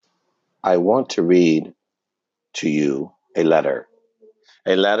I want to read to you a letter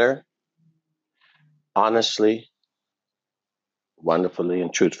honestly, wonderfully,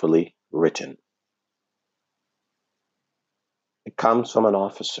 and truthfully written. It comes from an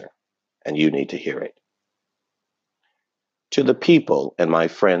officer, and you need to hear it. To the people and my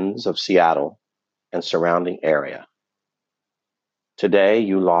friends of Seattle and surrounding area, today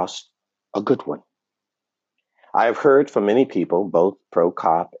you lost a good one. I have heard from many people, both pro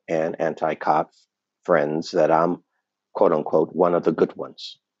cop and anti cop friends, that I'm, quote unquote, one of the good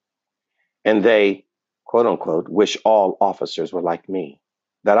ones. And they, quote unquote, wish all officers were like me,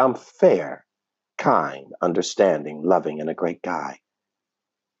 that I'm fair, kind, understanding, loving, and a great guy.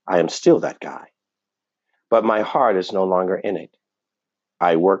 I am still that guy, but my heart is no longer in it.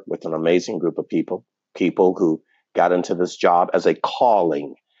 I work with an amazing group of people, people who got into this job as a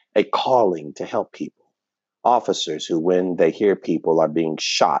calling to help people. Officers who, when they hear people are being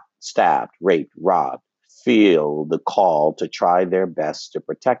shot, stabbed, raped, robbed, feel the call to try their best to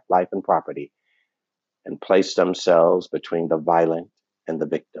protect life and property and place themselves between the violent and the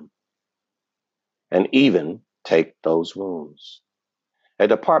victim, and even take those wounds. A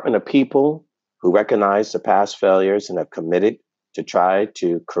department of people who recognize the past failures and have committed to try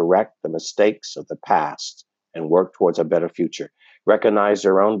to correct the mistakes of the past and work towards a better future, recognize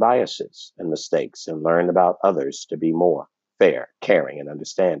their own biases and mistakes and learn about others to be more fair, caring, and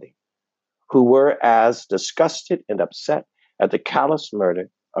understanding, who were as disgusted and upset at the callous murder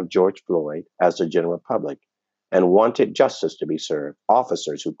of George Floyd as the general public and wanted justice to be served,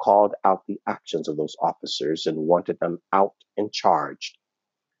 officers who called out the actions of those officers and wanted them out and charged.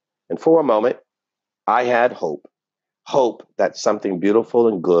 And for a moment, I had hope that something beautiful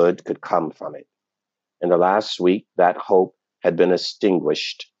and good could come from it. In the last week, that hope had been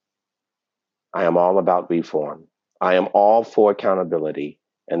extinguished. I am all about reform. I am all for accountability,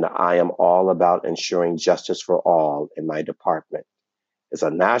 and I am all about ensuring justice for all in my department. As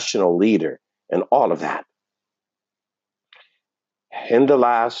a national leader in all of that, in the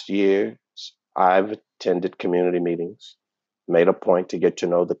last years, I've attended community meetings, made a point to get to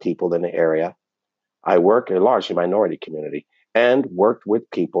know the people in the area. I work in a largely minority community and worked with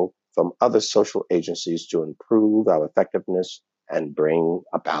people from other social agencies to improve our effectiveness and bring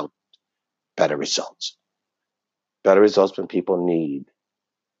about better results. Better results when people need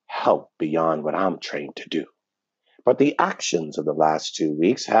help beyond what I'm trained to do. But the actions of the last 2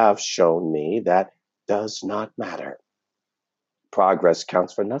 weeks have shown me that does not matter. Progress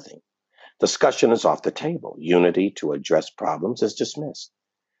counts for nothing. Discussion is off the table. Unity to address problems is dismissed.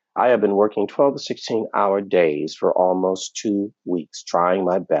 I have been working 12 to 16-hour days for almost 2 weeks, trying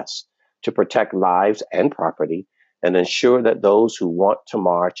my best to protect lives and property and ensure that those who want to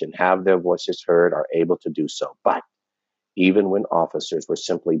march and have their voices heard are able to do so. But even when officers were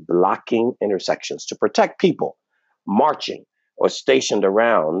simply blocking intersections to protect people marching or stationed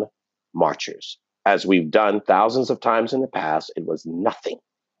around marchers, as we've done thousands of times in the past, it was nothing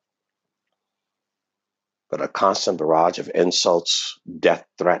but a constant barrage of insults, death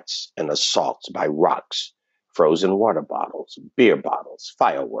threats, and assaults by rocks, frozen water bottles, beer bottles,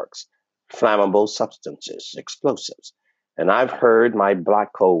 fireworks, flammable substances, explosives. And I've heard my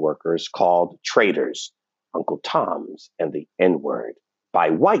Black coworkers called traitors, Uncle Toms, and the N word by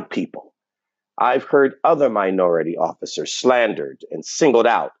white people. I've heard other minority officers slandered and singled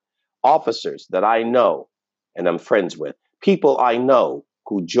out, officers that I know and am friends with, people I know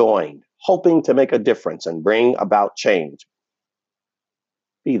who joined, hoping to make a difference and bring about change.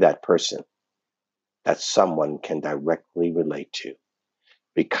 Be that person that someone can directly relate to.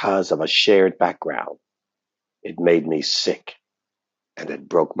 Because of a shared background, it made me sick and it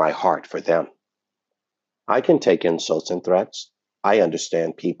broke my heart for them. I can take insults and threats. I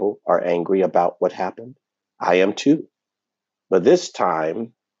understand people are angry about what happened. I am too. But this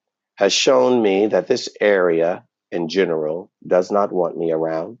time has shown me that this area in general does not want me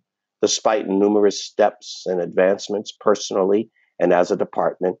around, despite numerous steps and advancements personally and as a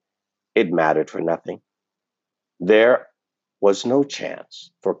department. It mattered for nothing. There was no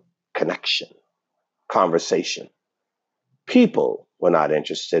chance for connection, conversation. People were not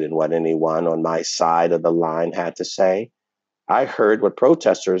interested in what anyone on my side of the line had to say. I heard what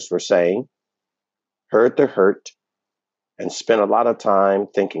protesters were saying, heard the hurt, and spent a lot of time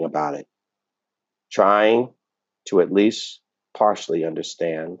thinking about it, trying to at least partially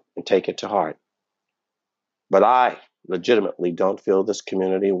understand and take it to heart. But I legitimately don't feel this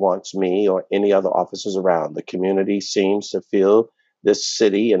community wants me or any other officers around. The community seems to feel this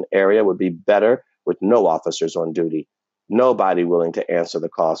city and area would be better with no officers on duty, nobody willing to answer the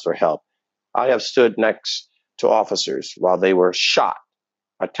calls for help. I have stood next to officers while they were shot.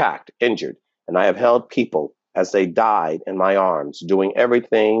 attacked, injured, and I have held people as they died in my arms, doing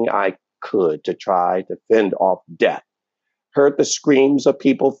everything I could to try to fend off death. Heard the screams of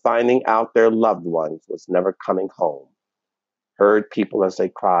people finding out their loved ones was never coming home. Heard people as they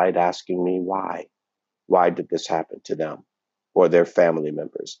cried asking me why. Why did this happen to them or their family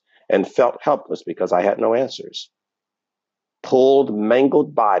members? And felt helpless because I had no answers. Pulled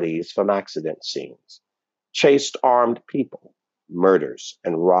mangled bodies from accident scenes, chased armed people, murders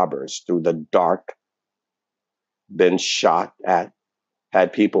and robbers through the dark, been shot at,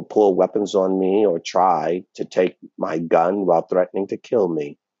 had people pull weapons on me or try to take my gun while threatening to kill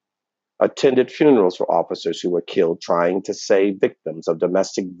me. Attended funerals for officers who were killed trying to save victims of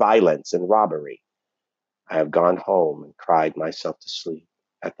domestic violence and robbery. I have gone home and cried myself to sleep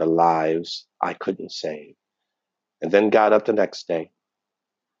at the lives I couldn't save, and then got up the next day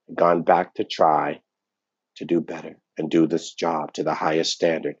and gone back to try to do better and do this job to the highest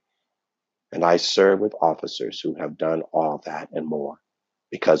standard. And I serve with officers who have done all that and more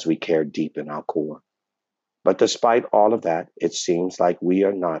because we care deep in our core. But despite all of that, it seems like we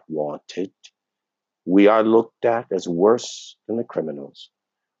are not wanted. We are looked at as worse than the criminals.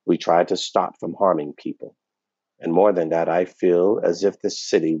 We try to stop from harming people. And more than that, I feel as if this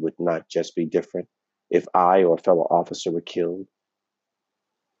city would not just be different if I or a fellow officer were killed.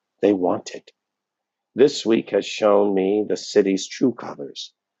 They want it. This week has shown me the city's true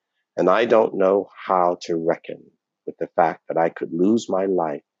colors, and I don't know how to reckon with the fact that I could lose my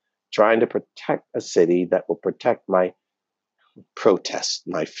life trying to protect a city that will protect my protest,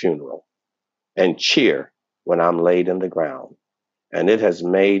 my funeral, and cheer when I'm laid in the ground. And it has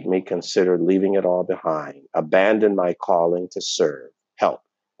made me consider leaving it all behind, abandon my calling to serve, help,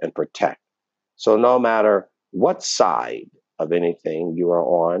 and protect. So no matter what side of anything you are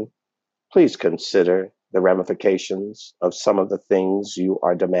on, please consider the ramifications of some of the things you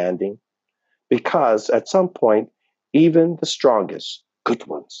are demanding, because at some point, even the strongest, good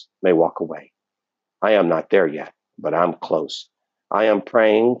ones may walk away. I am not there yet, but I'm close. I am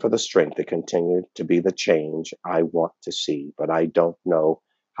praying for the strength to continue to be the change I want to see, but I don't know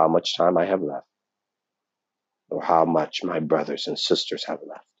how much time I have left or how much my brothers and sisters have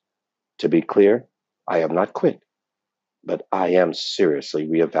left. To be clear, I have not quit, but I am seriously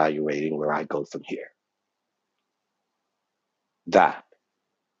reevaluating where I go from here. That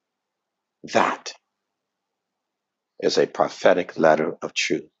is a prophetic letter of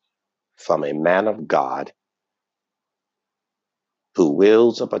truth from a man of God who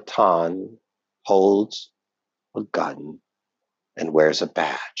wields a baton, holds a gun, and wears a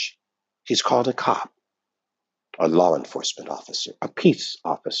badge. He's called a cop, a law enforcement officer, a peace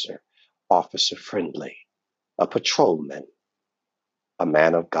officer, officer friendly, a patrolman, a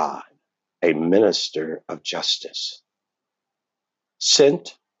man of God, a minister of justice,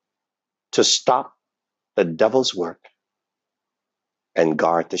 sent to stop the devil's work and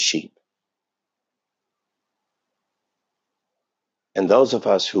guard the sheep. And those of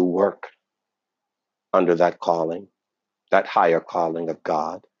us who work under that calling, that higher calling of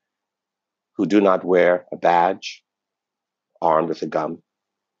God, who do not wear a badge, armed with a gun,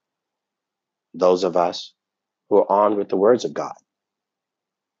 those of us who are armed with the words of God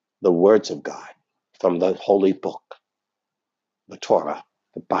from the holy book, the Torah,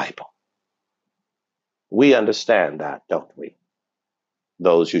 the Bible. We understand that, don't we?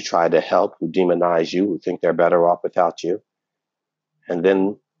 Those who try to help, who demonize you, who think they're better off without you. And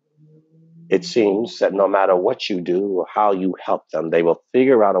then it seems that no matter what you do or how you help them, they will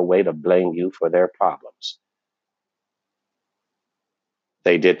figure out a way to blame you for their problems.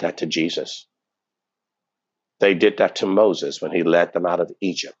 They did that to Jesus. They did that to Moses when he led them out of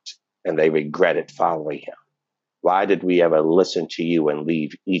Egypt, and they regretted following him. Why did we ever listen to you and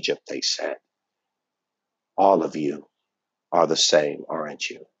leave Egypt, they said. All of you are the same, aren't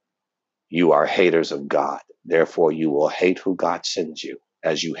you? You are haters of God. Therefore, you will hate who God sends you,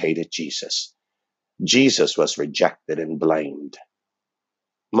 as you hated Jesus. Jesus was rejected and blamed.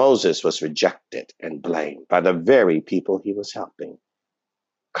 Moses was rejected and blamed by the very people he was helping.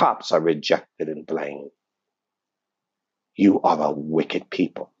 Cops are rejected and blamed. You are a wicked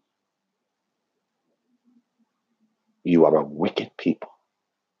people. You are a wicked people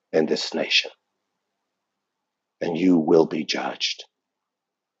in this nation. And you will be judged.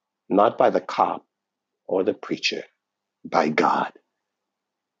 Not by the cop or the preacher, by God.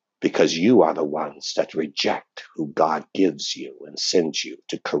 Because you are the ones that reject who God gives you and sends you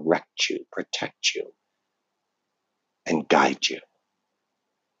to correct you, protect you, and guide you.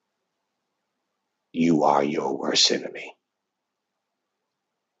 You are your worst enemy.